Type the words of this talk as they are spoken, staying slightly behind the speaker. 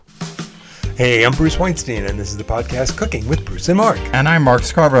Hey, I'm Bruce Weinstein, and this is the podcast Cooking with Bruce and Mark. And I'm Mark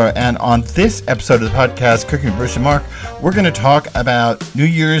Scarborough, and on this episode of the podcast Cooking with Bruce and Mark, we're going to talk about New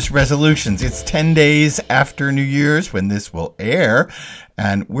Year's resolutions. It's 10 days after New Year's when this will air,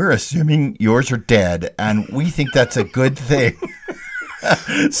 and we're assuming yours are dead, and we think that's a good thing.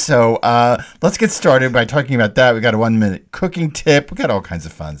 So let's get started by talking about that. We got a 1-minute cooking tip. We got all kinds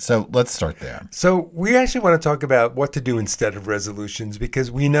of fun. So let's start there. So we actually want to talk about what to do instead of resolutions,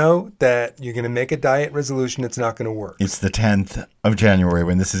 because we know that you're going to make a diet resolution. It's not going to work. It's the 10th of January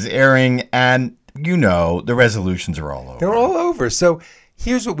when this is airing, and you know the resolutions are all over. They're all over. So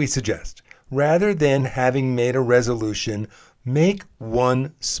here's what we suggest. Rather than having made a resolution, make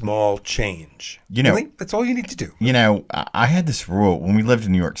one small change. Really? That's all you need to do. You know, I had this rule when we lived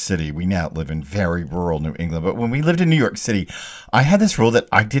in New York City. We now live in very rural New England. But when we lived in New York City, I had this rule that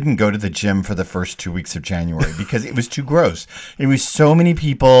I didn't go to the gym for the first 2 weeks of January because it was too gross. It was so many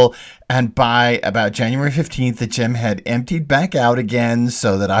people. And by about January 15th, the gym had emptied back out again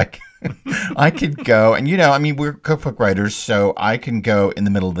so that I could go. And, you know, I mean, we're cookbook writers, so I can go in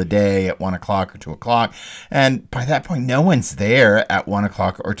the middle of the day at 1 o'clock or 2 o'clock. And by that point, no one's there at 1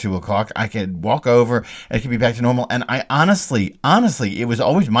 o'clock or 2 o'clock. I could walk over and it could be back to normal. And I honestly, it was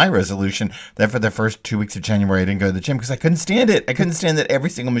always my resolution that for the first 2 weeks of January, I didn't go to the gym because I couldn't stand it. I couldn't stand that every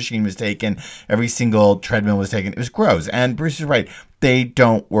single machine was taken. Every single treadmill was taken. It was gross. And Bruce is right. They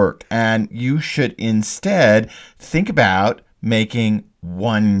don't work. And you should instead think about making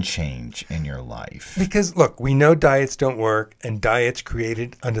one change in your life. Because, look, we know diets don't work, and diets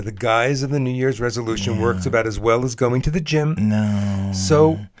created under the guise of the New Year's resolution works about as well as going to the gym. No.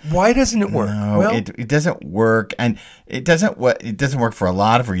 So why doesn't it work? No, well, it doesn't work, and it doesn't work for a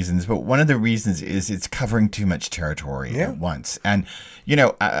lot of reasons, but one of the reasons is it's covering too much territory at once. And, you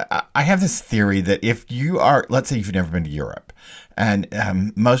know, I have this theory that if you are, let's say you've never been to Europe, and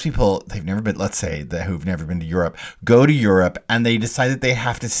most people, who've never been to Europe, go to Europe and they decide that they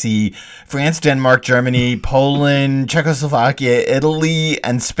have to see France, Denmark, Germany, Poland, Czechoslovakia, Italy,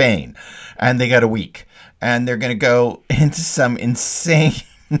 and Spain. And they got a week. And they're going to go into some insane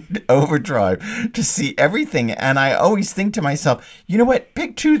overdrive to see everything. And I always think to myself, you know what?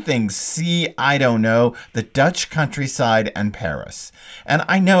 Pick two things. See, I don't know, the Dutch countryside and Paris. And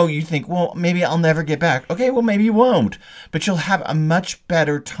I know you think, well, maybe I'll never get back. Okay, well, maybe you won't. But you'll have a much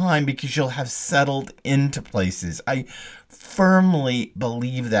better time because you'll have settled into places. I firmly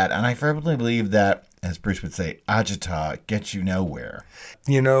believe that. And I firmly believe that, as Bruce would say, agita gets you nowhere.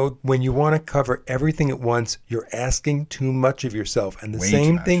 You know, when you want to cover everything at once, you're asking too much of yourself. And the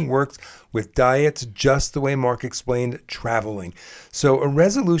same thing works with diets, just the way Mark explained traveling. So a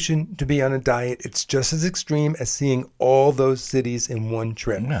resolution to be on a diet, it's just as extreme as seeing all those cities in one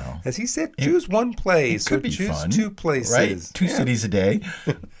trip. No. As he said, choose one place. It could be choose fun, two places. Right? Two cities a day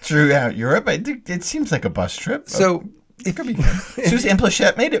throughout Europe. It seems like a bus trip. So it could be fun. Suze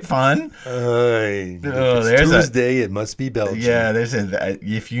Implichet made it fun. There's Tuesday, it must be Belgium. Yeah,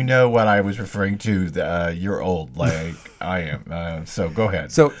 if you know what I was referring to, you're old like I am. So go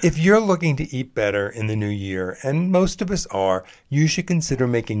ahead. So if you're looking to eat better in the new year, and most of us are, you should consider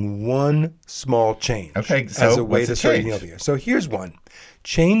making one small change as a way to start eating healthier. So here's one.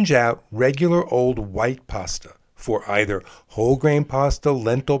 Change out regular old white pasta for either whole grain pasta,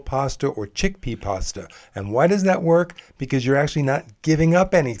 lentil pasta, or chickpea pasta. And why does that work? Because you're actually not giving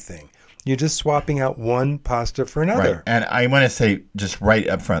up anything. You're just swapping out one pasta for another. Right. And I want to say just right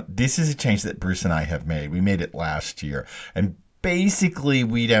up front, this is a change that Bruce and I have made. We made it last year. And basically,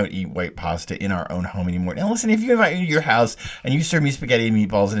 we don't eat white pasta in our own home anymore. Now, listen, if you invite me to your house and you serve me spaghetti and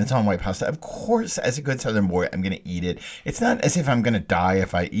meatballs and it's on white pasta, of course, as a good Southern boy, I'm going to eat it. It's not as if I'm going to die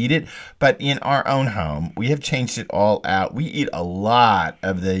if I eat it, but in our own home, we have changed it all out. We eat a lot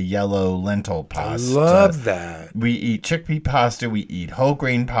of the yellow lentil pasta. I love that. We eat chickpea pasta. We eat whole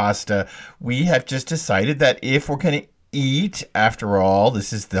grain pasta. We have just decided that if we're going to eat, after all,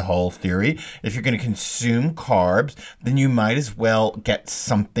 this is the whole theory, if you're going to consume carbs, then you might as well get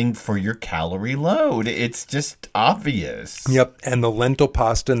something for your calorie load. It's just obvious. Yep, and the lentil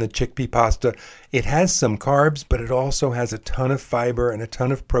pasta and the chickpea pasta, it has some carbs, but it also has a ton of fiber and a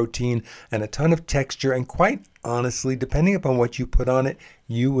ton of protein and a ton of texture, and quite honestly, depending upon what you put on it,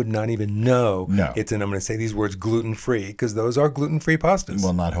 you would not even know it's, and I'm going to say these words, gluten-free, because those are gluten-free pastas.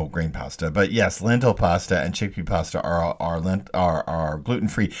 Well, not whole grain pasta, but yes, lentil pasta and chickpea pasta are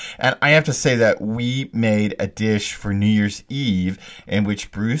gluten-free. And I have to say that we made a dish for New Year's Eve in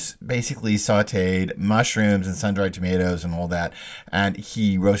which Bruce basically sauteed mushrooms and sun-dried tomatoes and all that, and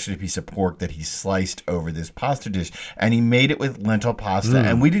he roasted a piece of pork that he sliced over this pasta dish, and he made it with lentil pasta,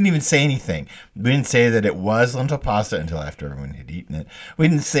 and we didn't even say anything. We didn't say that it was was lentil pasta until after everyone had eaten it. We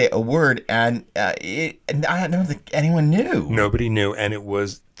didn't say a word, and I don't think anyone knew. Nobody knew, and it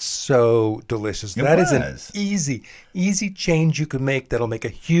was so delicious. That is an easy change you can make that'll make a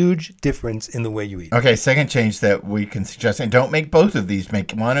huge difference in the way you eat. Okay, second change that we can suggest, and don't make both of these,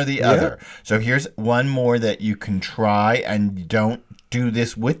 make one or the other. So here's one more that you can try, and don't do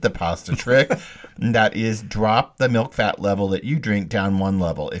this with the pasta trick. And that is drop the milk fat level that you drink down one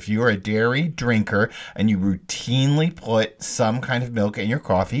level. If you're a dairy drinker and you routinely put some kind of milk in your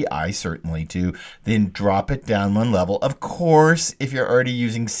coffee, I certainly do, then drop it down one level. Of course, if you're already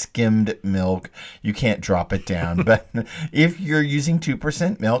using skimmed milk, you can't drop it down. But if you're using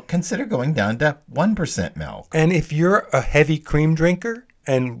 2% milk, consider going down to 1% milk. And if you're a heavy cream drinker,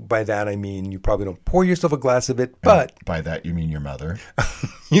 and by that I mean you probably don't pour yourself a glass of it, but... And by that you mean your mother.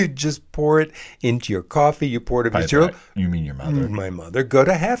 You just pour it into your coffee, you pour it into your cereal. You mean your mother. My mother. Go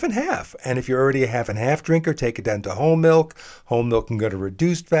to half and half. And if you're already a half and half drinker, take it down to whole milk. Whole milk can go to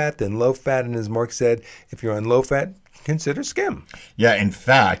reduced fat, then low fat. And as Mark said, if you're on low fat, consider skim. Yeah, in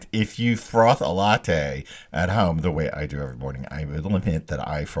fact, if you froth a latte at home, the way I do every morning, I will admit that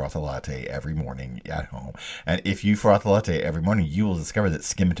I froth a latte every morning at home. And if you froth a latte every morning, you will discover that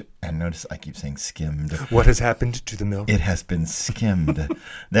skimmed, and notice I keep saying skimmed. What has happened to the milk? It has been skimmed.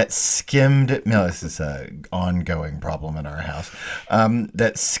 That skimmed milk, this is an ongoing problem in our house,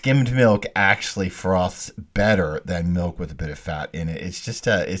 that skimmed milk actually froths better than milk with a bit of fat in it. It's just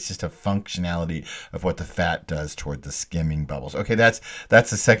a functionality of what the fat does toward the skimming bubbles. Okay, that's the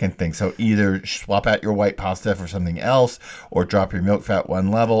second thing. So either swap out your white pasta for something else, or drop your milk fat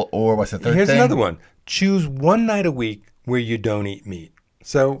one level, or what's the third thing? Here's another one. Choose one night a week where you don't eat meat.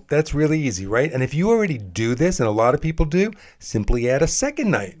 So that's really easy, right? And if you already do this, and a lot of people do, simply add a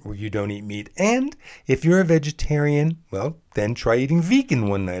second night where you don't eat meat. And if you're a vegetarian, well, then try eating vegan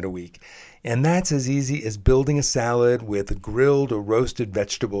one night a week. And that's as easy as building a salad with a grilled or roasted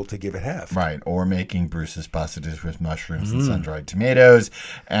vegetable to give it half. Right, or making Bruce's pasta dish with mushrooms and sun-dried tomatoes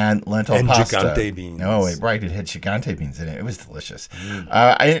and lentil pasta. And gigante beans. No, right, it had gigante beans in it. It was delicious.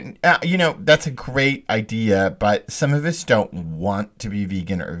 That's a great idea, but some of us don't want to be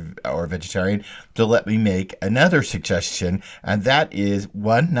vegan or vegetarian. So let me make another suggestion, and that is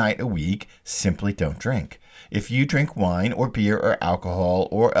one night a week, simply don't drink. If you drink wine or beer or alcohol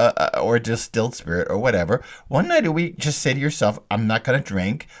or distilled spirit or whatever, one night a week, just say to yourself, I'm not going to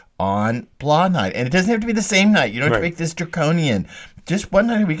drink on blah night. And it doesn't have to be the same night. You don't have to make this draconian. Just one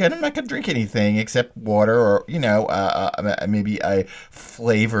night a week, I'm not going to drink anything except water or, maybe a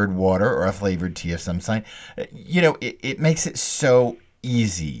flavored water or a flavored tea of some kind. It makes it so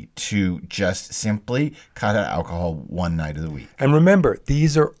easy to just simply cut out alcohol one night of the week. And remember,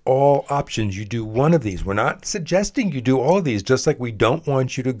 these are all options. You do one of these. We're not suggesting you do all of these, just like we don't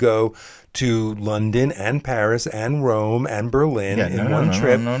want you to go to London and Paris and Rome and Berlin in one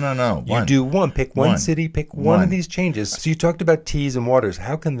trip. No. You do one. Pick one city, pick one of these changes. So you talked about teas and waters.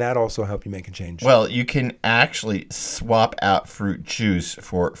 How can that also help you make a change? Well, you can actually swap out fruit juice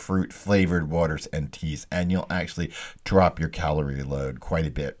for fruit-flavored waters and teas, and you'll actually drop your calorie load quite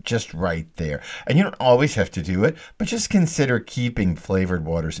a bit, just right there. And you don't always have to do it, but just consider keeping flavored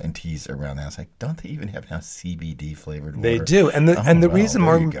waters and teas around the house. Like, don't they even have now CBD flavored water? They do. And the reason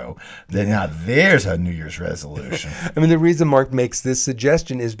Mark... There you go. Now there's a New Year's resolution. The reason Mark makes this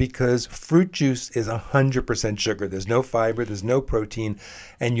suggestion is because fruit juice is 100% sugar. There's no fiber, there's no protein,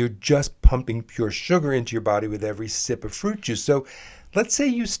 and you're just pumping pure sugar into your body with every sip of fruit juice. So let's say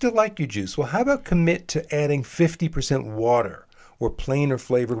you still like your juice. Well, how about commit to adding 50% water or plain or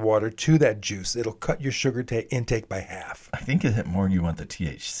flavored water to that juice? It'll cut your sugar intake by half. I think is it more you want the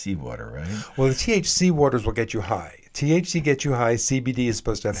THC water, right? Well, the THC waters will get you high. THC gets you high. CBD is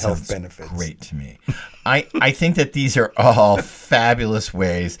supposed to have health benefits. Great to me. I think that these are all fabulous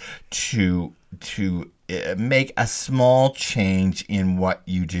ways to make a small change in what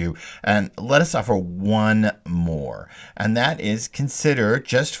you do. And let us offer one more. And that is consider,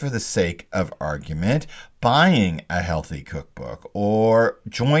 just for the sake of argument, buying a healthy cookbook or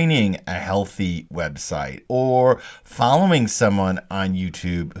joining a healthy website or following someone on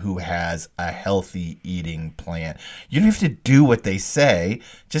YouTube who has a healthy eating plan. You don't have to do what they say.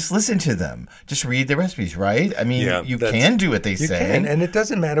 Just listen to them. Just read the recipes, right? You can do what they say. You can, and it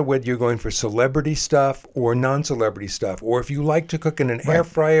doesn't matter whether you're going for celebrity stuff or non-celebrity stuff, or if you like to cook in an air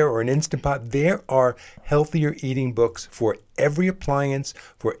fryer or an Instant Pot. There are healthier eating books for every appliance,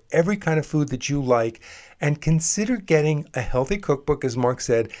 for every kind of food that you like. And consider getting a healthy cookbook, as Mark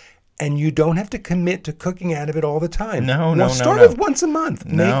said, and you don't have to commit to cooking out of it all the time. No. Start with once a month.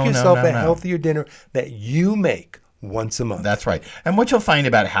 Make yourself a healthier dinner that you make. once a month. That's right. And what you'll find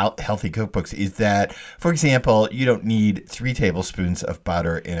about healthy cookbooks is that, for example, you don't need 3 tablespoons of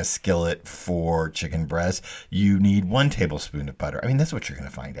butter in a skillet for chicken breast. You need 1 tablespoon of butter. I mean, that's what you're going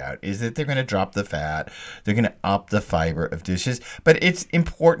to find out, is that they're going to drop the fat. They're going to up the fiber of dishes. But it's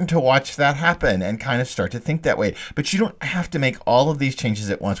important to watch that happen and kind of start to think that way. But you don't have to make all of these changes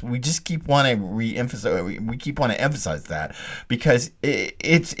at once. We just keep want to emphasize that, because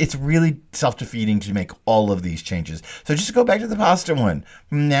it's really self-defeating to make all of these changes. So just go back to the pasta one.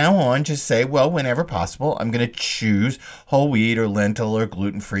 From now on, just say, well, whenever possible, I'm going to choose whole wheat or lentil or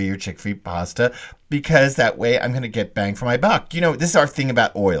gluten-free or chick-free pasta, because that way I'm going to get bang for my buck. You know, this is our thing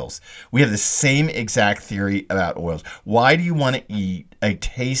about oils. We have the same exact theory about oils. Why do you want to eat a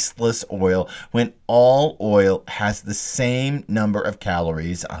tasteless oil when all oil has the same number of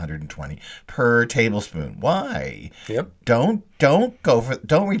calories, 120 per tablespoon? Why? Yep. Don't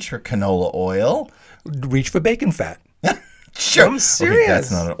reach for canola oil. Reach for bacon fat. Sure. I'm serious. Okay,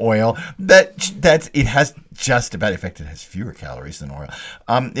 that's not an oil. It has just about, in fact, it has fewer calories than oil.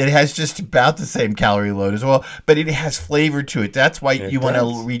 It has just about the same calorie load as oil, but it has flavor to it. That's why you want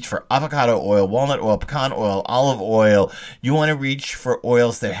to reach for avocado oil, walnut oil, pecan oil, olive oil. You want to reach for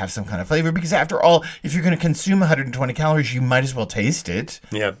oils that have some kind of flavor, because after all, if you're going to consume 120 calories, you might as well taste it.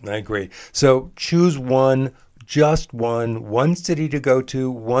 Yeah, I agree. So choose one. Just one city to go to,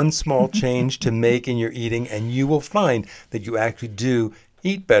 one small change to make in your eating, and you will find that you actually do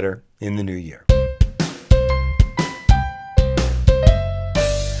eat better in the new year.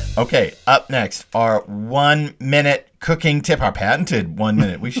 Okay, up next, our 1-minute cooking tip, our patented 1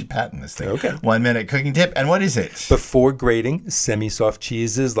 minute. We should patent this thing. Okay. 1 minute cooking tip. And what is it? Before grating semi-soft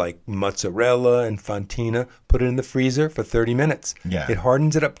cheeses like mozzarella and fontina, put it in the freezer for 30 minutes. Yeah. It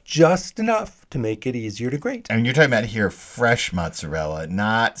hardens it up just enough to make it easier to grate. And you're talking about here fresh mozzarella,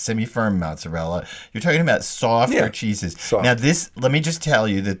 not semi-firm mozzarella. You're talking about softer cheeses. Soft. Now, let me just tell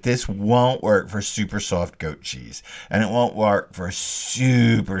you that this won't work for super soft goat cheese. And it won't work for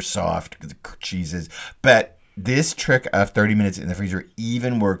super soft cheeses. But this trick of 30 minutes in the freezer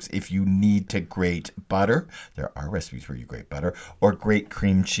even works if you need to grate butter. There are recipes where you grate butter, or grate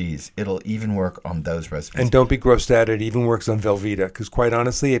cream cheese. It'll even work on those recipes. And don't be grossed out. It even works on Velveeta, because quite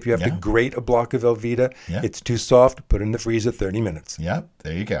honestly, if you have to grate a block of Velveeta, it's too soft, put it in the freezer 30 minutes. Yep,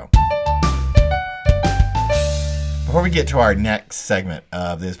 there you go. Before we get to our next segment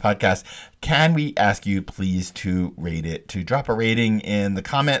of this podcast, can we ask you please to rate it, to drop a rating in the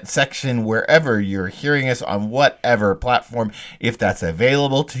comment section wherever you're hearing us on whatever platform, if that's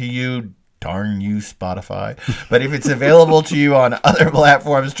available to you. Darn you, Spotify. But if it's available to you on other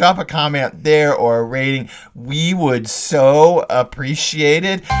platforms, drop a comment there or a rating. We would so appreciate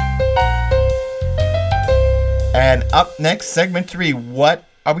it. And up next, segment 3, what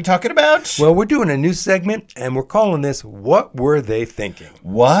are we talking about? Well, we're doing a new segment, and we're calling this What Were They Thinking?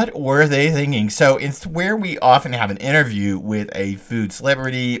 What were they thinking? So it's where we often have an interview with a food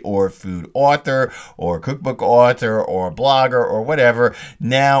celebrity or food author or cookbook author or blogger or whatever.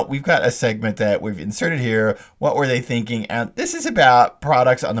 Now, we've got a segment that we've inserted here, What Were They Thinking? And this is about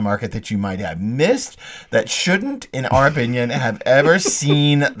products on the market that you might have missed, that shouldn't, in our opinion, have ever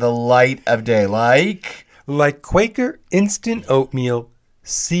seen the light of day. Like Quaker Instant Oatmeal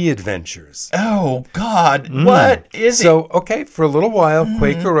Sea Adventures. Oh, God. What is it? So, okay, for a little while,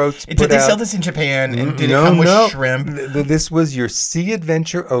 Quaker Oats Did they sell this in Japan? And did it come with shrimp? This was your Sea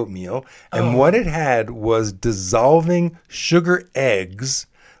Adventure oatmeal. And what it had was dissolving sugar eggs,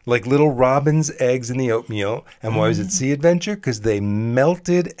 like little robin's eggs in the oatmeal. And why was it Sea Adventure? Because they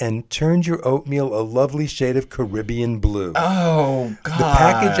melted and turned your oatmeal a lovely shade of Caribbean blue. Oh, God. The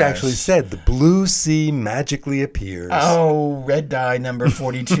package actually said the blue sea magically appears. Oh, red dye number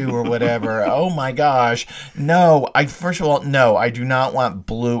 42 or whatever. Oh, my gosh. No, first of all, no, I do not want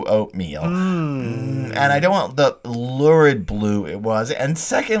blue oatmeal. And I don't want the lurid blue it was. And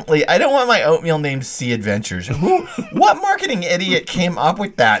secondly, I don't want my oatmeal named Sea Adventures. What marketing idiot came up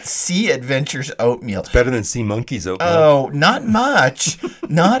with that? Sea Adventures oatmeal. It's better than Sea Monkey's oatmeal. Oh, not much.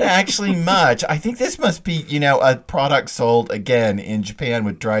 Not actually much. I think this must be, a product sold again in Japan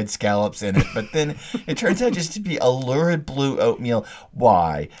with dried scallops in it. But then it turns out just to be a lurid blue oatmeal.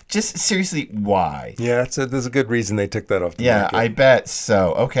 Why? Just seriously, why? Yeah, there's a good reason they took that off the market. Yeah, I bet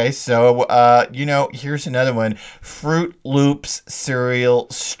so. Okay, so, here's another one. Fruit Loops cereal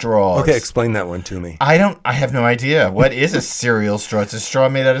straws. Okay, explain that one to me. I have no idea. What is a cereal straw? It's a straw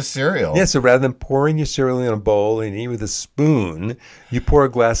made out of cereal. Yeah, so rather than pouring your cereal in a bowl and eat with a spoon, you pour a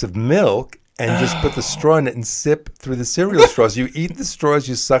glass of milk and just put the straw in it and sip through the cereal straws. You eat the straws,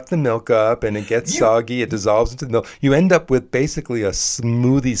 you suck the milk up, and it gets soggy. It dissolves into the milk. You end up with basically a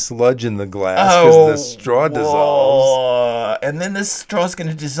smoothie sludge in the glass because the straw dissolves. And then the straw's going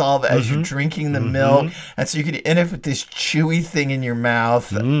to dissolve as you're drinking the milk, and so you could end up with this chewy thing in your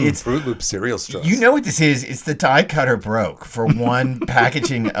mouth. It's Fruit Loop cereal straws. You know what this is? It's the die cutter broke for one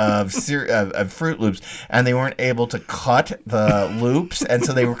packaging of Fruit Loops, and they weren't able to cut the loops, and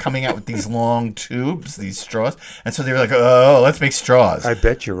so they were coming out with these long tubes, these straws, and so they were like, oh, let's make straws. I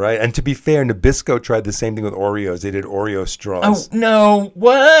bet you're right. And to be fair, Nabisco tried the same thing with Oreos. They did Oreo straws. Oh, no.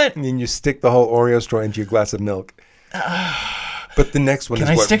 What? And you stick the whole Oreo straw into your glass of milk. But the next one Can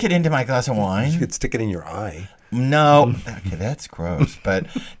I stick it into my glass of wine? You could stick it in your eye. No. Okay, that's gross. But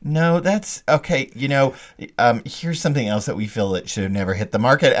no, that's okay. You know, here's something else that we feel that should have never hit the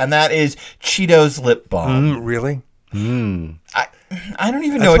market, and that is Cheetos lip balm. Really? I don't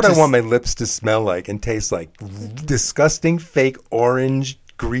even know what I want my lips to smell like and taste like. Disgusting, fake, orange,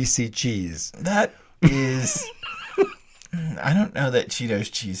 greasy cheese. That is... I don't know that Cheetos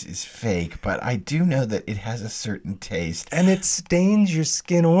cheese is fake, but I do know that it has a certain taste. And it stains your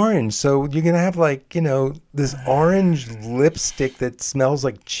skin orange. So you're going to have this orange lipstick that smells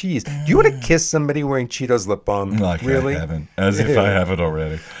like cheese. Do you want to kiss somebody wearing Cheetos lip balm? Like really? I haven't. As if I have it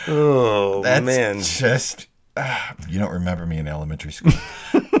already. Oh, that's man. Just... you don't remember me in elementary school.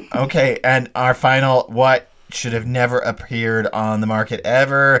 Okay, and our final, what should have never appeared on the market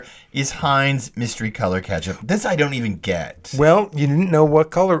ever, is Heinz Mystery Color Ketchup. This I don't even get. Well, you didn't know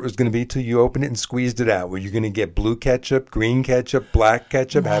what color it was going to be till you opened it and squeezed it out. Were you going to get blue ketchup, green ketchup, black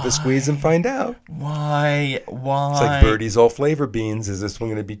ketchup? Why? Have a squeeze and find out. Why? It's like Birdie's All Flavor Beans. Is this one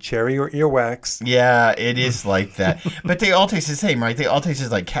going to be cherry or earwax? Yeah, it is like that. But they all taste the same, right? They all taste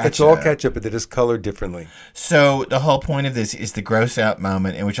like ketchup. It's all ketchup, but they're just colored differently. So the whole point of this is the gross out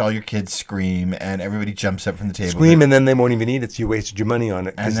moment in which all your kids scream and everybody jumps up from the table. Scream, and then they won't even eat it, so you wasted your money on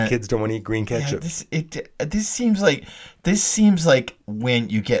it because kids don't want to eat green ketchup. Yeah, this seems like when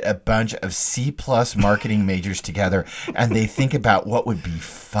you get a bunch of C+ marketing majors together and they think about what would be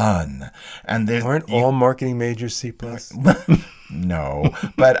fun. And aren't all marketing majors C+? No,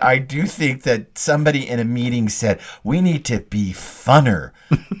 but I do think that somebody in a meeting said, we need to be funner.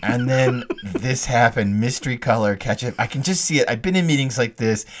 And then this happened, Mystery Color Ketchup. I can just see it. I've been in meetings like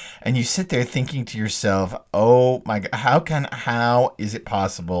this, and you sit there thinking to yourself, oh my God, how is it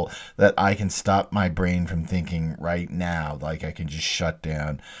possible that I can stop my brain from thinking right now? Like I can just shut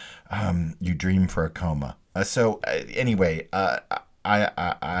down. You dream for a coma. Anyway, I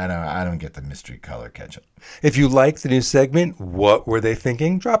don't get the Mystery Color Ketchup. If you like the new segment, What Were They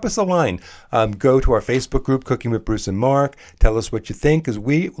Thinking? Drop us a line. Go to our Facebook group, Cooking with Bruce and Mark. Tell us what you think, because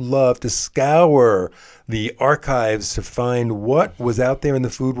we love to scour the archives to find what was out there in the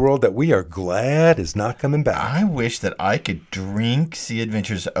food world that we are glad is not coming back. I wish that I could drink Sea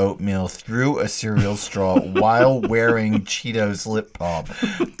Adventures oatmeal through a cereal straw while wearing Cheetos lip balm.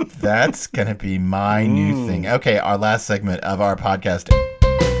 That's going to be my new thing. Okay, our last segment of our podcast.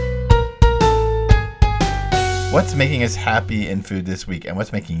 What's making us happy in food this week, and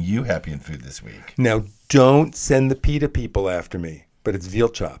what's making you happy in food this week? Now, don't send the PETA people after me, but it's veal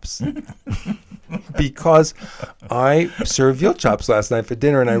chops. Because I served veal chops last night for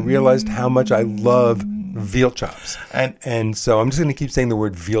dinner, and I realized how much I love veal chops. And so I'm just going to keep saying the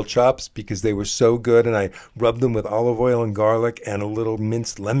word veal chops because they were so good, and I rubbed them with olive oil and garlic and a little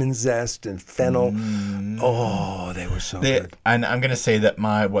minced lemon zest and fennel. Oh, they were so good. And I'm going to say that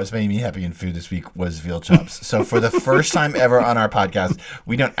what's making me happy in food this week was veal chops. So for the first time ever on our podcast,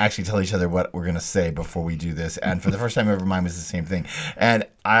 we don't actually tell each other what we're going to say before we do this. And for the first time ever, mine was the same thing. And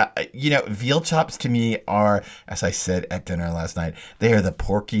veal chops to me are, as I said at dinner last night, they are the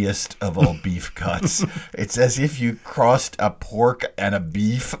porkiest of all beef cuts. It's as if you crossed a pork and a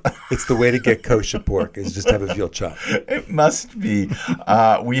beef. It's the way to get kosher pork, is just have a veal chop. It must be.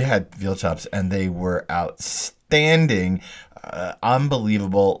 We had veal chops, and they were outstanding.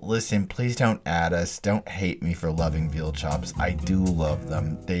 Unbelievable. Listen, please don't add us. Don't hate me for loving veal chops. I do love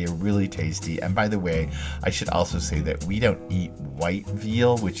them. They are really tasty. And by the way, I should also say that we don't eat white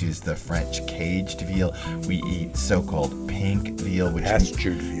veal, which is the French caged veal. We eat so-called pink veal, which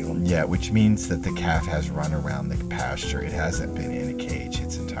pastured veal. Yeah, which means that the calf has run around the pasture. It hasn't been in a cage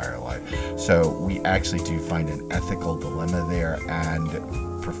its entire life. So we actually do find an ethical dilemma there and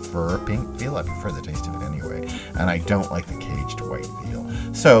prefer pink veal. I prefer the taste of it anyway. And I don't like the caged white veal.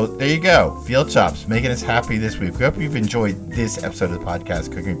 So there you go. Veal chops, making us happy this week. We hope you've enjoyed this episode of the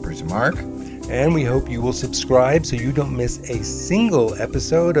podcast, Cooking with Bruce and Mark. And we hope you will subscribe so you don't miss a single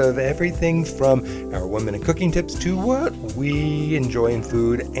episode of everything from our 1 minute cooking tips to what we enjoy in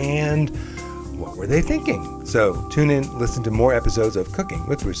food and what were they thinking? So tune in, listen to more episodes of Cooking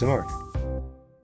with Bruce and Mark.